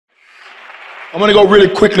I'm going to go really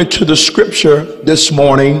quickly to the scripture this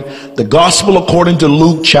morning, the gospel according to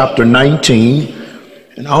Luke chapter 19,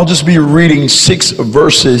 and I'll just be reading 6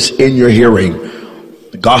 verses in your hearing.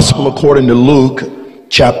 The gospel according to Luke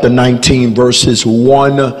chapter 19, verses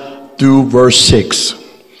 1 through verse 6.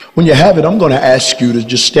 When you have it, I'm going to ask you to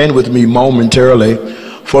just stand with me momentarily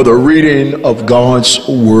for the reading of God's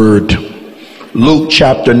word. Luke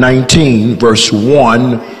chapter 19, verse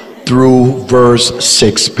 1 through verse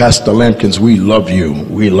 6. Pastor Lampkins, we love you.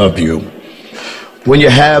 We love you. When you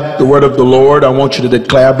have the word of the Lord, I want you to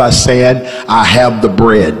declare by saying, I have the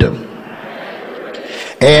bread.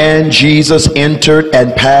 And Jesus entered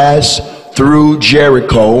and passed through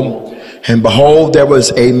Jericho. And behold, there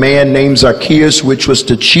was a man named Zacchaeus, which was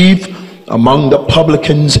the chief among the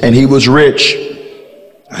publicans, and he was rich.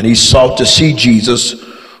 And he sought to see Jesus,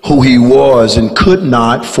 who he was, and could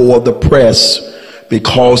not for the press,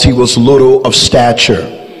 because he was little of stature.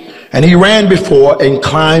 And he ran before and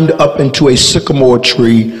climbed up into a sycamore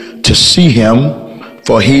tree to see him,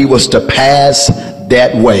 for he was to pass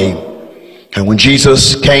that way. And when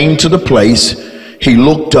Jesus came to the place, he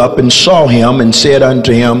looked up and saw him and said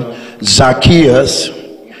unto him, Zacchaeus,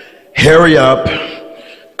 hurry up,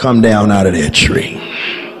 come down out of that tree.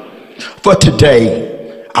 For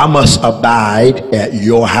today I must abide at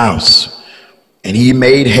your house. And he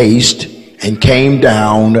made haste and came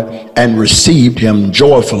down and received him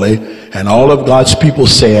joyfully. And all of God's people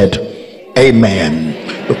said,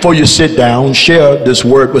 amen. Before you sit down, share this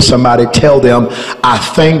word with somebody. Tell them, I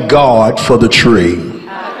thank God for the tree.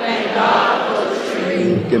 I thank God for the tree.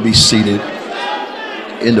 You can be seated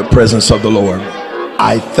in the presence of the Lord.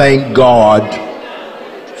 I thank God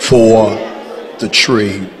for the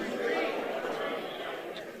tree.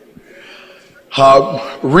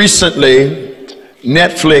 Recently,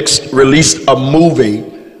 Netflix released a movie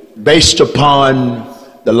based upon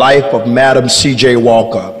the life of Madam C.J.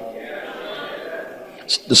 Walker.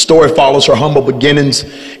 The story follows her humble beginnings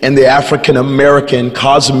in the African-American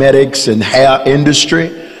cosmetics and hair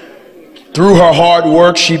industry. Through her hard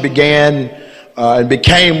work, she began and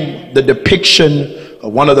became the depiction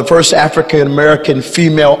of one of the first African-American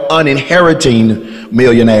female uninheriting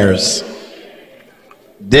millionaires.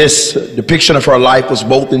 This depiction of her life was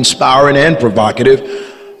both inspiring and provocative.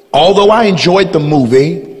 Although I enjoyed the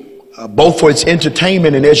movie, both for its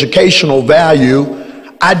entertainment and educational value,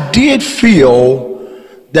 I did feel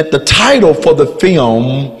that the title for the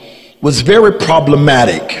film was very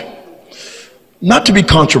problematic. Not to be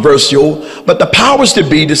controversial, but the powers that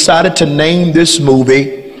be decided to name this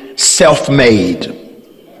movie Self-Made.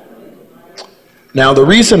 Now, the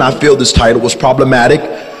reason I feel this title was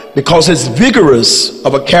problematic, because as vigorous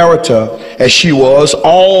of a character as she was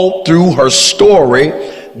all through her story,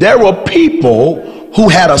 there were people who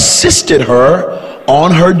had assisted her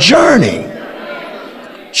on her journey.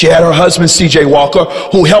 She had her husband, C.J. Walker,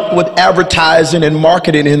 who helped with advertising and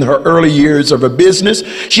marketing in her early years of her business.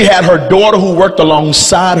 She had her daughter who worked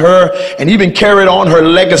alongside her and even carried on her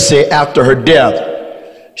legacy after her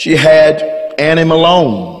death. She had Annie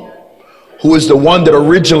Malone, who is the one that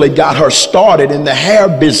originally got her started in the hair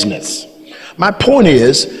business. My point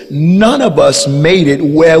is, none of us made it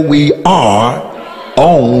where we are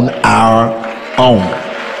on our own.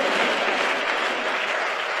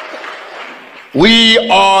 We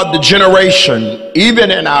are the generation, even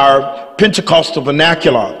in our Pentecostal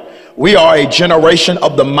vernacular, we are a generation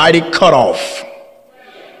of the mighty cutoff.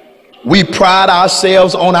 We pride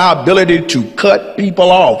ourselves on our ability to cut people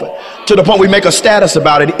off to the point we make a status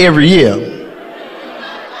about it every year.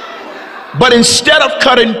 But instead of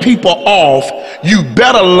cutting people off, you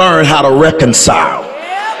better learn how to reconcile.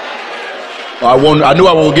 I knew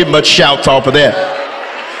I won't get much shouts off of that.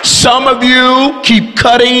 Some of you keep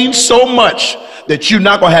cutting so much that you're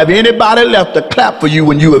not going to have anybody left to clap for you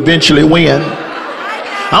when you eventually win.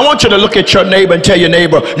 I want you to look at your neighbor and tell your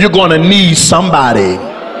neighbor, you're going to need somebody.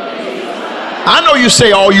 I know you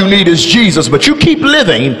say all you need is Jesus, but you keep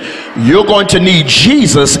living, you're going to need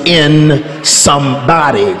Jesus in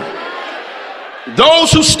somebody.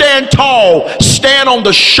 Those who stand tall stand on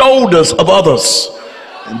the shoulders of others.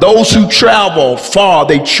 And those who travel far,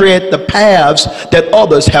 they tread the paths that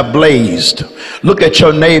others have blazed. Look at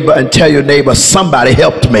your neighbor and tell your neighbor, somebody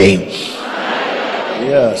helped me.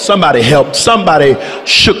 Yeah, somebody helped. Somebody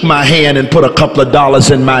shook my hand and put a couple of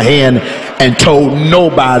dollars in my hand and told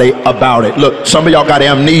nobody about it. Look, some of y'all got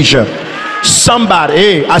amnesia.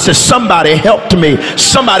 Somebody, I said, somebody helped me.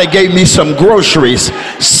 Somebody gave me some groceries.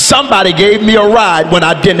 Somebody gave me a ride when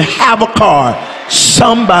I didn't have a car.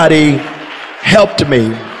 Somebody helped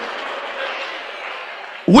me.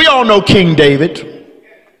 We all know King David.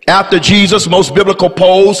 after Jesus. Most biblical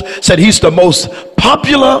polls said he's the most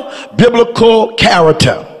popular biblical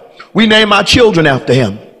character. We name our children after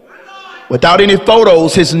him. Without any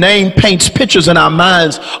photos, his name paints pictures in our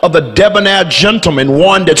minds of a debonair gentleman,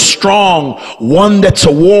 one that's strong, one that's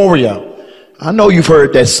a warrior. I know you've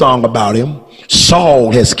heard that song about him.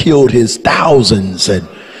 Saul has killed his thousands and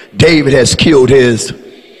David has killed his,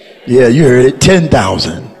 yeah, you heard it,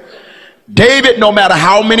 10,000. David, no matter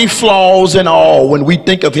how many flaws and all, when we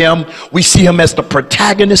think of him, we see him as the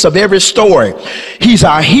protagonist of every story. He's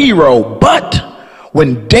our hero. But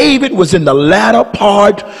when David was in the latter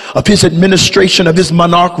part of his administration of his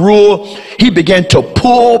monarch rule, he began to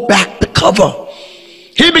pull back the cover.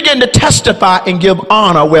 He began to testify and give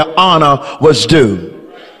honor where honor was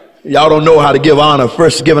due. Y'all don't know how to give honor.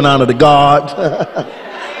 First, giving honor to God.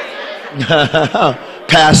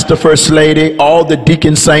 Pastor, first lady, all the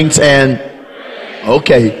deacon saints, and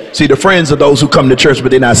okay, see, the friends are those who come to church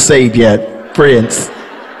but they're not saved yet. Friends.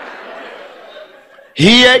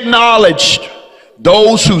 He acknowledged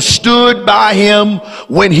those who stood by him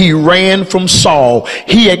when he ran from Saul.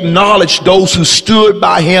 He acknowledged those who stood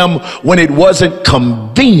by him when it wasn't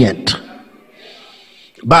convenient.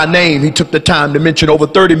 By name, he took the time to mention over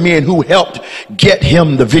 30 men who helped get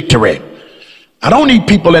him the victory. I don't need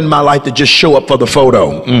people in my life that just show up for the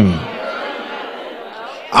photo.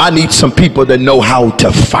 I need some people that know how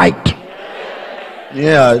to fight.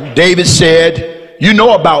 Yeah, David said, you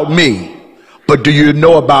know about me, but do you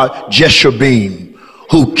know about Jeshobeam,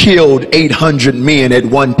 who killed 800 men at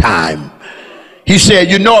one time? He said,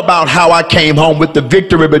 you know about how I came home with the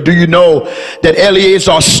victory, but do you know that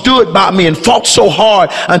Eleazar stood by me and fought so hard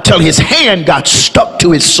until his hand got stuck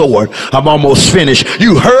to his sword? I'm almost finished.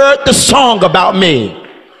 You heard the song about me.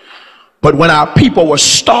 But when our people were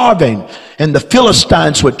starving and the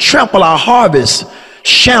Philistines would trample our harvest,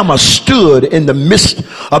 Shammah stood in the midst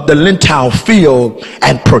of the lentil field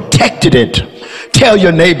and protected it. Tell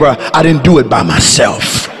your neighbor, I didn't do it by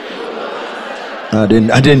myself. I didn't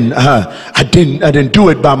do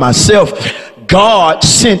it by myself. God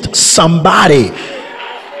sent somebody.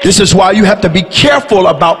 This is why you have to be careful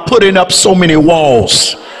about putting up so many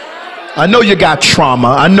walls. I know you got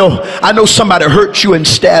trauma. I know somebody hurt you and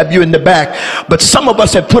stabbed you in the back, but some of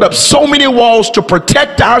us have put up so many walls to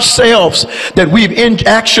protect ourselves that we've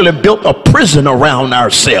actually built a prison around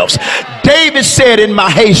ourselves. David said, in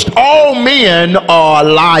my haste, all men are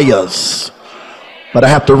liars. But I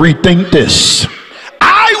have to rethink this.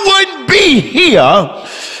 I wouldn't be here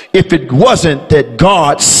if it wasn't that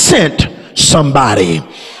God sent somebody.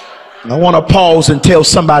 I want to pause and tell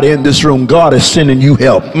somebody in this room, God is sending you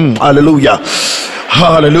help. Hallelujah.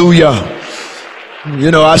 Hallelujah. You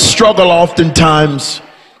know, I struggle oftentimes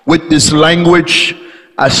with this language.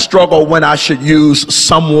 I struggle when I should use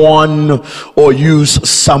someone or use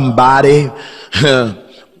somebody.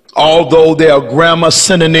 Although there are grammar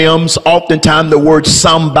synonyms, oftentimes the word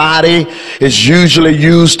somebody is usually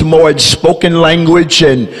used more in spoken language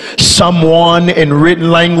and someone in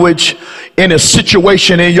written language. In a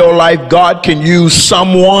situation in your life, God can use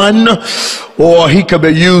someone or he could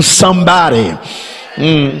use somebody.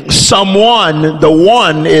 Someone, the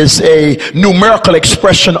one is a numerical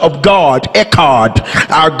expression of God. Echad,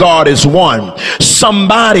 our God is one.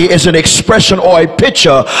 Somebody is an expression or a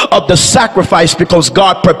picture of the sacrifice because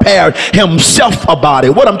God prepared himself a body.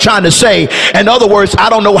 What I'm trying to say, in other words, I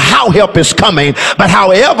don't know how help is coming, but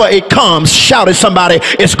however it comes, shout at somebody,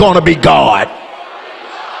 it's going to be God.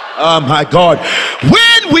 Oh my God.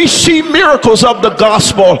 When we see miracles of the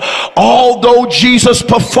gospel, although Jesus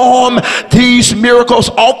performed these miracles,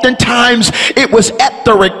 oftentimes it was at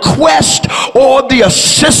the request or the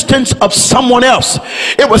assistance of someone else.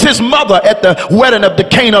 It was his mother at the wedding of the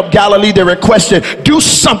Cana of Galilee that requested, do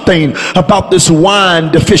something about this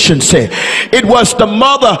wine deficiency. It was the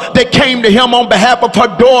mother that came to him on behalf of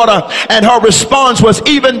her daughter, and her response was,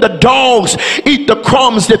 even the dogs eat the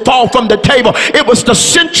crumbs that fall from the table. It was the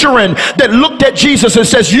centurion that looked at Jesus and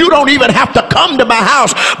says, you don't even have to come to my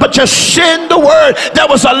house, but just send the word.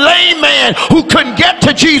 There was a lame man who couldn't get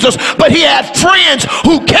to Jesus, but he had friends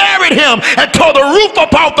who carried him and tore the roof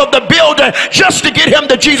up off of the building just to get him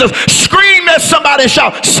to Jesus. Scream at somebody,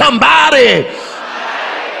 shout, somebody.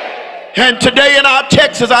 And today in our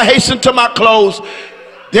text, as I hasten to my close,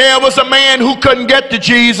 there was a man who couldn't get to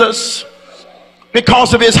Jesus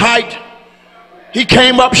because of his height. He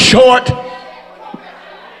came up short.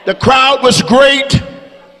 The crowd was great,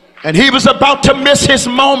 and he was about to miss his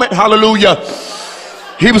moment. Hallelujah.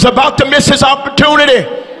 He was about to miss his opportunity.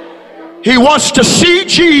 He wants to see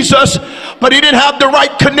Jesus, but he didn't have the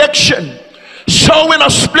right connection. So in a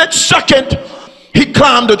split second, he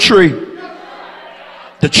climbed a tree.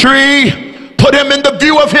 The tree put him in the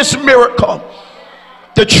view of his miracle.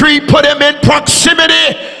 The tree put him in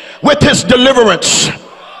proximity with his deliverance.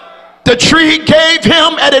 The tree gave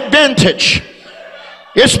him an advantage.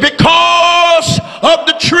 It's because of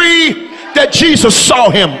the tree that Jesus saw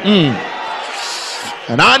him.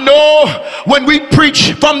 And I know when we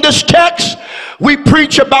preach from this text, we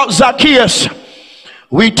preach about Zacchaeus.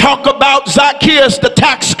 We talk about Zacchaeus, the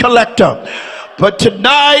tax collector. But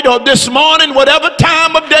tonight or this morning, whatever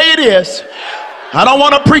time of day it is, I don't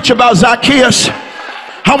want to preach about Zacchaeus.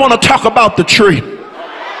 I want to talk about the tree.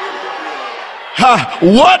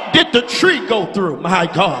 What did the tree go through? My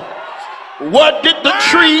God. What did the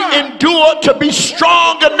tree endure to be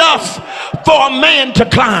strong enough for a man to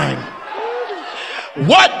climb?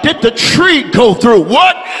 What did the tree go through?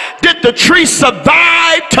 What did the tree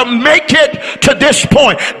survive to make it to this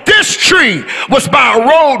point? This tree was by a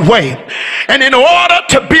roadway. And in order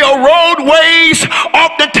to build roadways,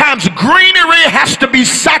 oftentimes greenery has to be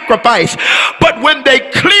sacrificed. But when they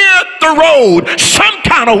cleared the road some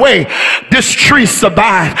kind of way, this tree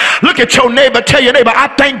survived. Look at your neighbor. Tell your neighbor, I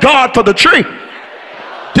thank God for the tree.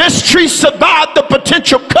 This tree survived the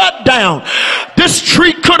potential cut down. This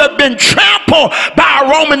tree could have been trampled by a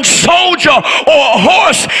Roman soldier or a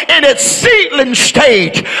horse in its seedling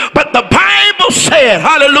stage. But the Bible said,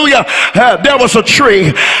 hallelujah, there was a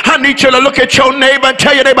tree. I need you to look at your neighbor and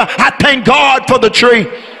tell your neighbor, I thank God for the tree.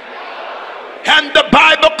 And the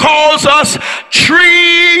Bible calls us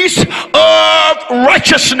trees of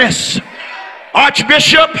righteousness.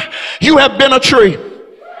 Archbishop, you have been a tree.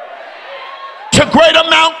 To Greater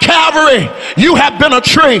Mount Calvary, you have been a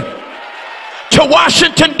tree. To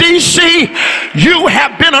Washington, D.C., you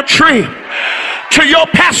have been a tree. To your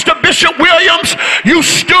pastor, Bishop Williams, you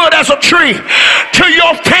stood as a tree. To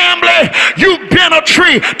your family, you've been a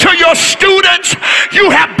tree. To your students, you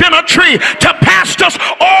have been a tree. To pastors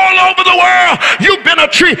all over the world, you've been a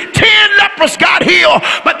tree. 10 lepers got healed,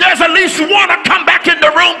 but there's at least one to come back in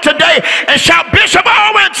the room today and shout, Bishop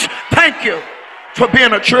Owens, thank you for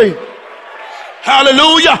being a tree.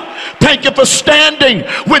 Hallelujah. Thank you for standing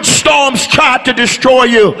when storms tried to destroy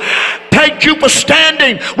you. Thank you for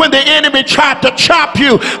standing when the enemy tried to chop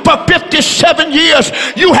you. For 57 years,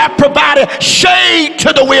 you have provided shade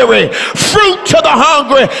to the weary, fruit to the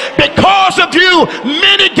hungry. Because of you,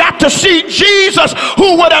 many got to see Jesus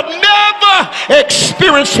who would have never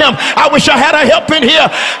experienced him. I wish I had a help in here.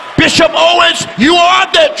 Bishop Owens, you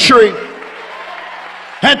are that tree.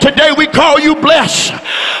 And today we call you blessed.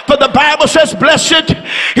 For the Bible says, blessed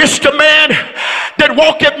is the man that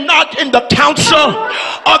walketh not in the counsel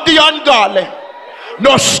of the ungodly,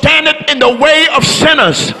 nor standeth in the way of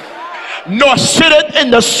sinners, nor sitteth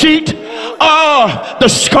in the seat of the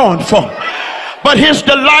scornful. But his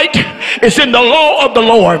delight is in the law of the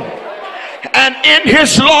Lord. And in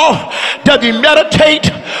his law doth he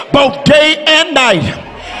meditate both day and night.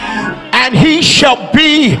 And he shall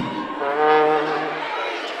be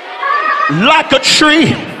like a tree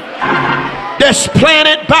that's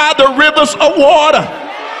planted by the rivers of water,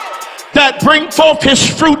 that bring forth his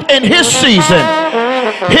fruit in his season.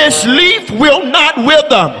 His leaf will not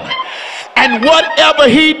wither, and whatever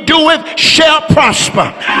he doeth shall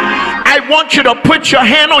prosper. I want you to put your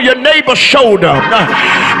hand on your neighbor's shoulder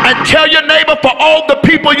and tell your neighbor, for all the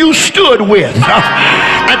people you stood with,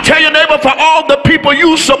 and tell your neighbor, for all the people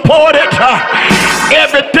you supported,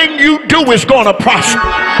 everything you do is going to prosper.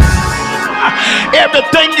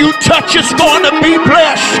 Everything you touch is going to be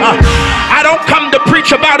blessed. I don't come to preach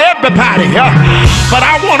about everybody, but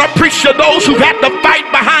I want to preach to those who've had to fight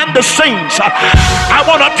behind the scenes. I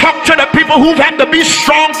want to talk to the people who've had to be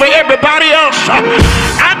strong for everybody else.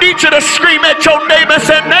 I need you to scream at your neighbor and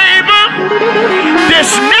say, neighbor, this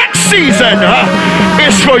next season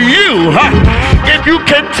is for you. If you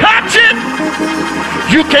can touch it,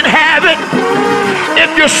 you can have it. If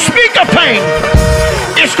you speak a thing,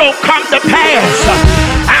 it's going to come to pass.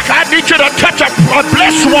 I need you to touch a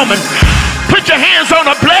blessed woman. Put your hands on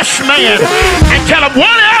a blessed man and tell him,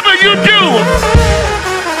 whatever you do,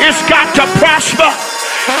 it's got to prosper.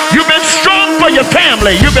 You've been strong for your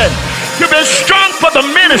family. You've been strong for the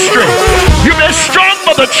ministry. You've been strong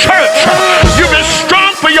for the church. You've been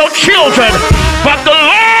strong for your children. But the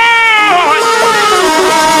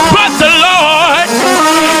Lord,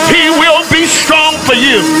 he will be strong for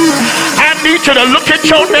you. I need you to look at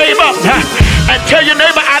your neighbor and tell your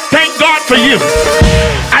neighbor, I thank God for you.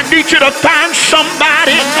 I need you to find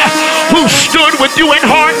somebody who stood with you in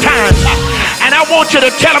hard times. And I want you to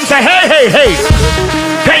tell them, say, hey,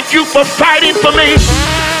 thank you for fighting for me.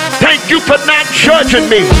 Thank you for not judging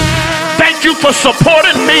me. Thank thank you for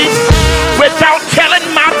supporting me without telling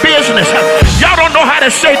my business. Y'all don't know how to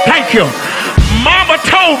say thank you. Mama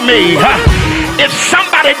told me if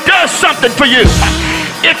somebody does something for you,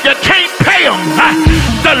 if you can't pay them,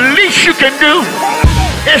 the least you can do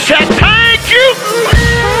is say thank you.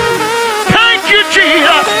 Thank you,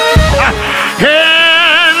 Jesus.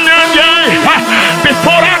 And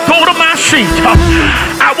before I go to my seat,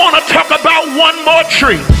 I want to talk about one more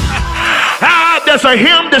tree. There's a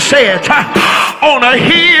hymn that says, on a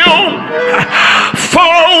hill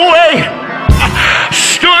far away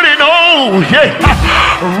stood an old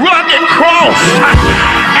rugged cross,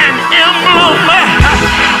 an emblem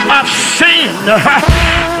of sin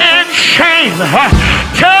and shame.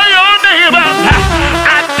 Tell your neighbor,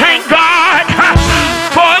 I thank God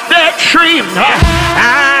for that tree.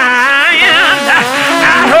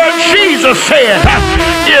 I heard Jesus say,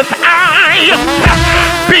 if I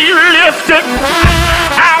be lifted,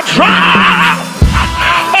 I'll draw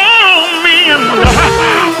all men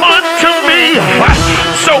unto me.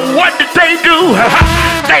 So what did they do?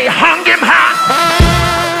 They hung him high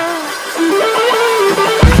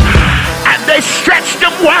and they stretched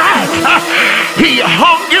him wide. He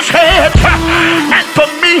hung his head, and for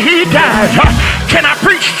me he died. Can I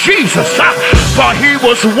preach Jesus? For he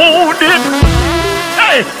was wounded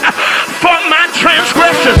for my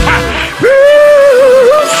transgressions,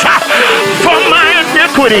 for my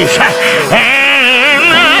iniquities, and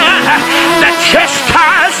the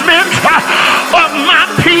chastisement of my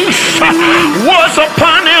peace was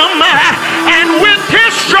upon him, and with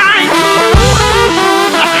his stripes,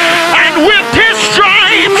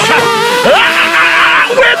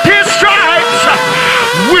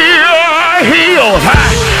 we are healed.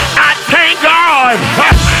 I thank God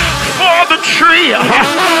for the tree.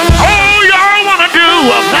 All y'all want to do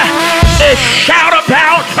is shout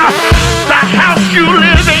about the house you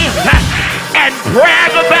live in and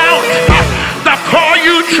brag about the car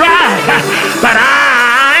you drive. But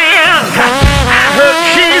I heard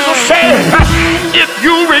Jesus say, if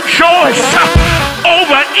you rejoice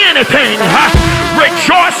over anything,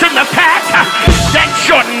 rejoice in the fact that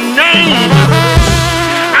your name,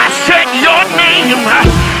 I said your name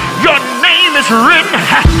is written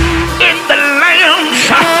in the Lamb's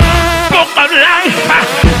book of life.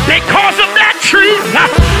 Because of that tree,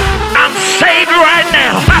 I'm saved right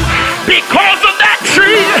now. Because of that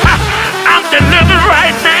tree, I'm delivered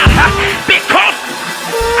right now. Because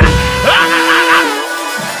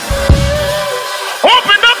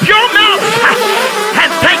open up your mouth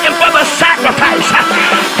and thank him for the sacrifice.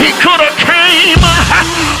 He could have came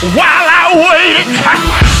while I waited,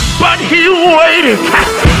 but he waited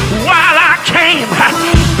while I came.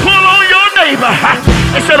 Pull on your neighbor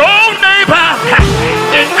and said, oh neighbor,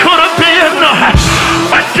 it could have been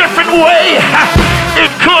a different way.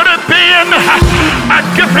 It could have been a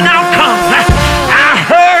different outcome. I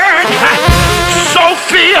heard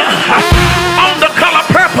Sophia on The Color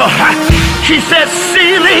Purple. She said,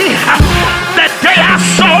 Celie, that day I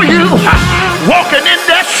saw you walking in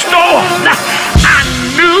that store, I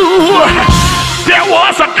knew there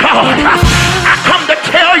was a God. I come to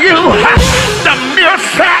tell you, the mere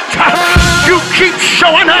fact you keep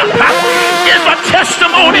showing up is a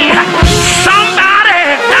testimony.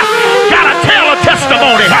 Somebody gotta tell a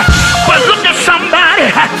testimony. But look at somebody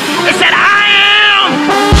and said, I am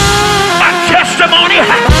a testimony.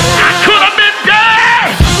 I could have been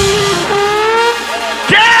dead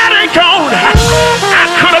and gone. I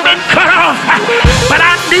could have been cut off, but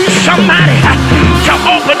I need somebody to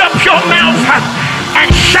open up your mouth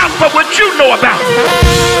and shout for what you know about.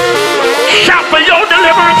 Shout for your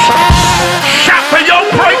deliverance. Shout for your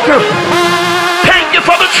breakthrough. Thank you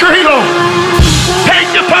for the tree, Lord.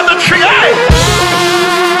 Thank you for the tree.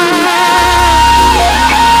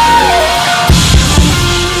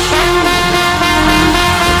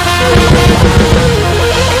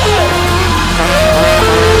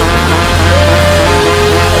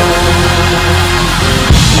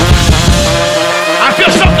 I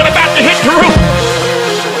feel something about to hit the roof.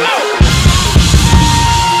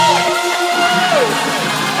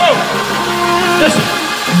 Listen,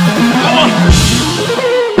 I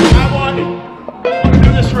want to do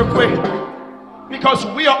this real quick because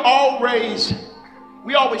we always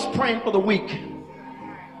praying for the weak,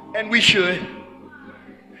 and we should.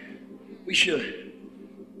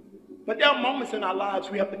 But there are moments in our lives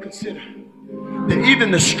we have to consider that even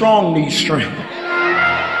the strong need strength.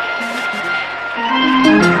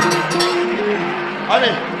 I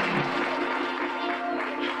mean,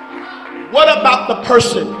 what about the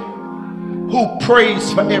person who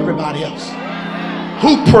prays for everybody else?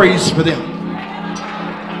 Who prays for them?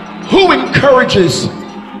 Who encourages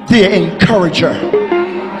the encourager.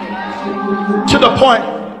 To the point,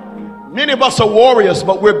 many of us are warriors,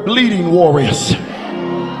 but we're bleeding warriors.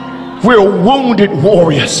 We're wounded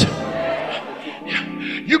warriors.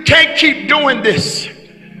 You can't keep doing this.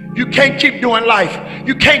 You can't keep doing life.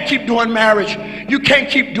 You can't keep doing marriage. You can't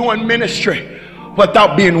keep doing ministry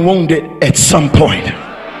without being wounded at some point.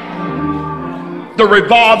 The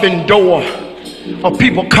revolving door of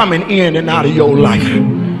people coming in and out of your life.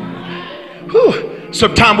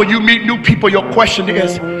 Sometimes when you meet new people, your question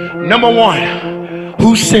is, number one,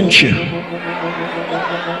 who sent you?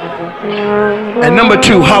 And number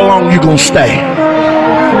two, how long you gonna stay?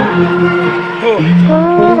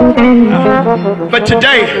 But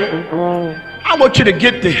today, I want you to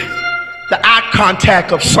get the eye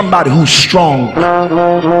contact of somebody who's strong,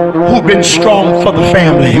 who's been strong for the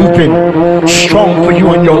family, who's been strong for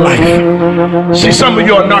you in your life. See, some of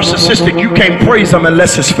you are narcissistic. You can't praise them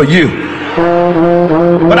unless it's for you.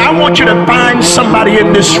 But I want you to find somebody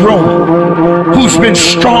in this room who's been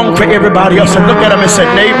strong for everybody else and look at them and say,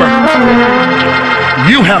 neighbor,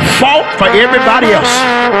 you have fought for everybody else.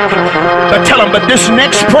 But tell them, but this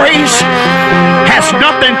next praise has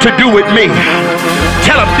nothing to do with me.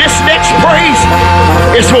 Tell them this next praise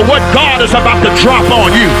is for what God is about to drop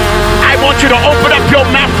on you. I want you to open up your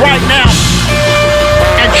mouth right now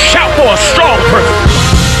and shout for a strong person.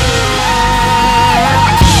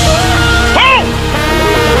 Oh!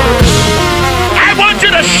 I want you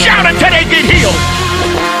to shout until they get healed.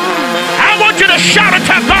 I want you to shout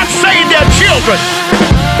until God saved their children.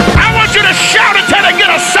 I want you to shout until they get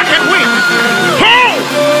a second wind. Oh!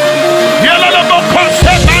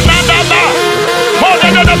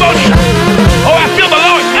 Oh, I feel the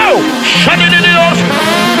Lord. Oh, shut it in the ocean.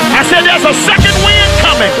 I said there's a second wind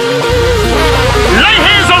coming. Lay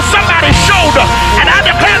hands on somebody's shoulder and I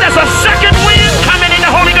declare there's a second wind coming in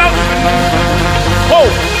the Holy Ghost. Oh,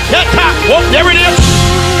 that top. Oh, there it is.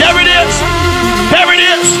 There it is. There it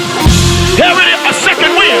is. There it is. A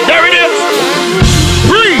second wind. There it is.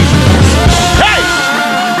 Breathe. Hey,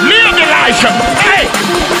 live Elijah. Hey,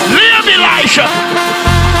 live Elijah.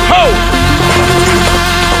 Oh.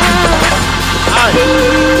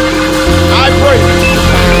 I pray.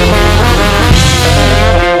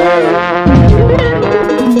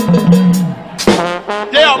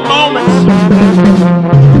 There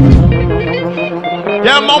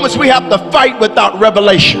are moments we have to fight without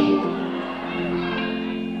revelation.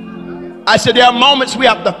 I said there are moments we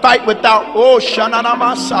have to fight without, oh, Shanana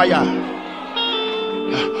Messiah.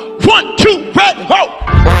 1, 2, red, ho!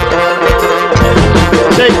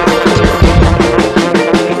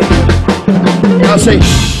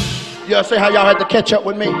 Y'all say how y'all had to catch up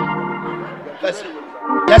with me.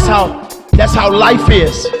 That's how life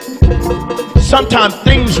is. Sometimes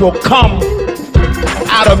things will come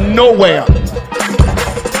out of nowhere.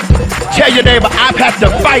 Tell your neighbor, I've had to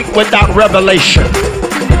fight without revelation.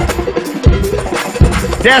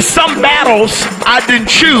 There's some battles I didn't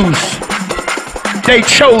choose. They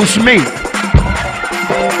chose me.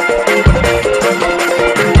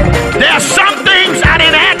 There are some things I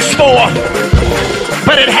didn't ask for,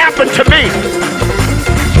 but it happened to me.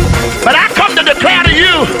 But I come to declare to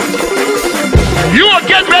you, you are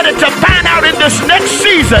getting ready to find out in this next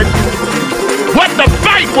season what the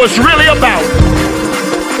fight was really about.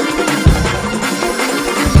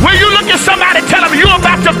 When you look at somebody, tell them you're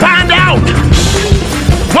about to find out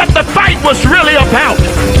what the fight was really about.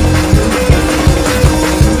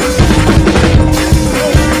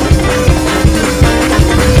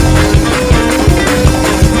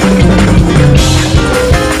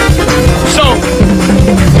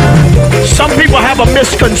 Some people have a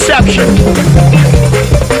misconception.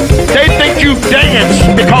 They think you dance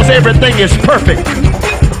because everything is perfect.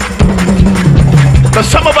 But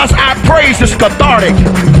some of us, our praise is cathartic.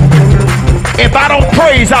 If I don't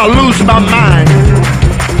praise, I'll lose my mind.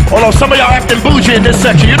 Although some of y'all acting bougie in this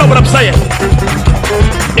section, you know what I'm saying?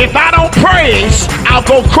 If I don't praise, I'll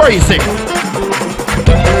go crazy.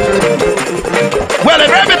 Well, if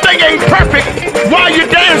everything ain't perfect, why are you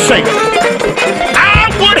dancing? I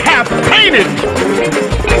would have painted,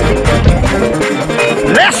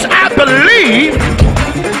 lest I believe,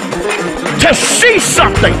 to see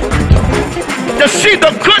something, to see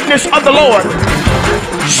the goodness of the Lord.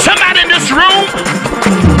 Somebody in this room,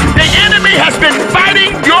 the enemy has been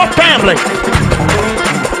fighting your family.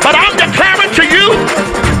 But I'm declaring to you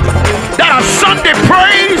that a Sunday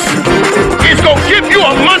praise is going to give you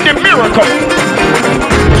a Monday miracle.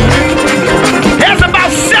 There's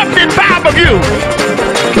about 75 of you.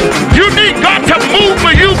 You need God to move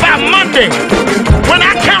for you by Monday. When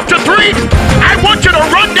I count to 3, I want you to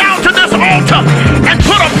run down to this altar and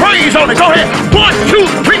put a praise on it. Go ahead. 1, 2,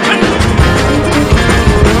 3.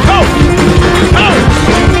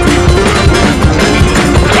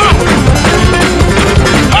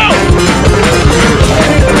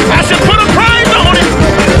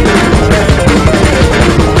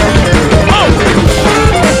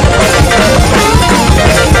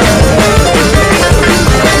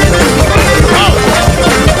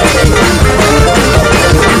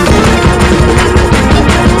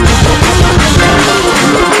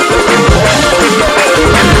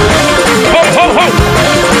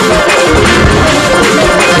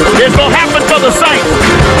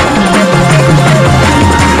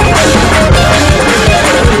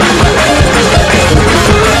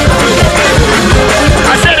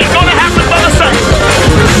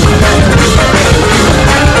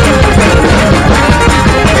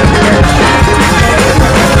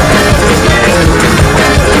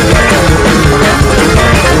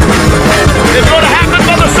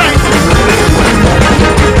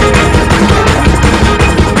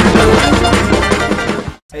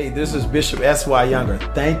 Bishop S.Y. Younger.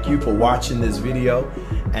 Thank you for watching this video.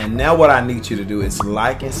 And now what I need you to do is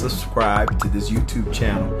like and subscribe to this YouTube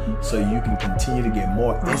channel so you can continue to get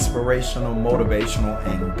more inspirational, motivational,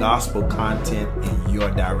 and gospel content in your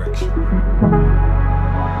direction.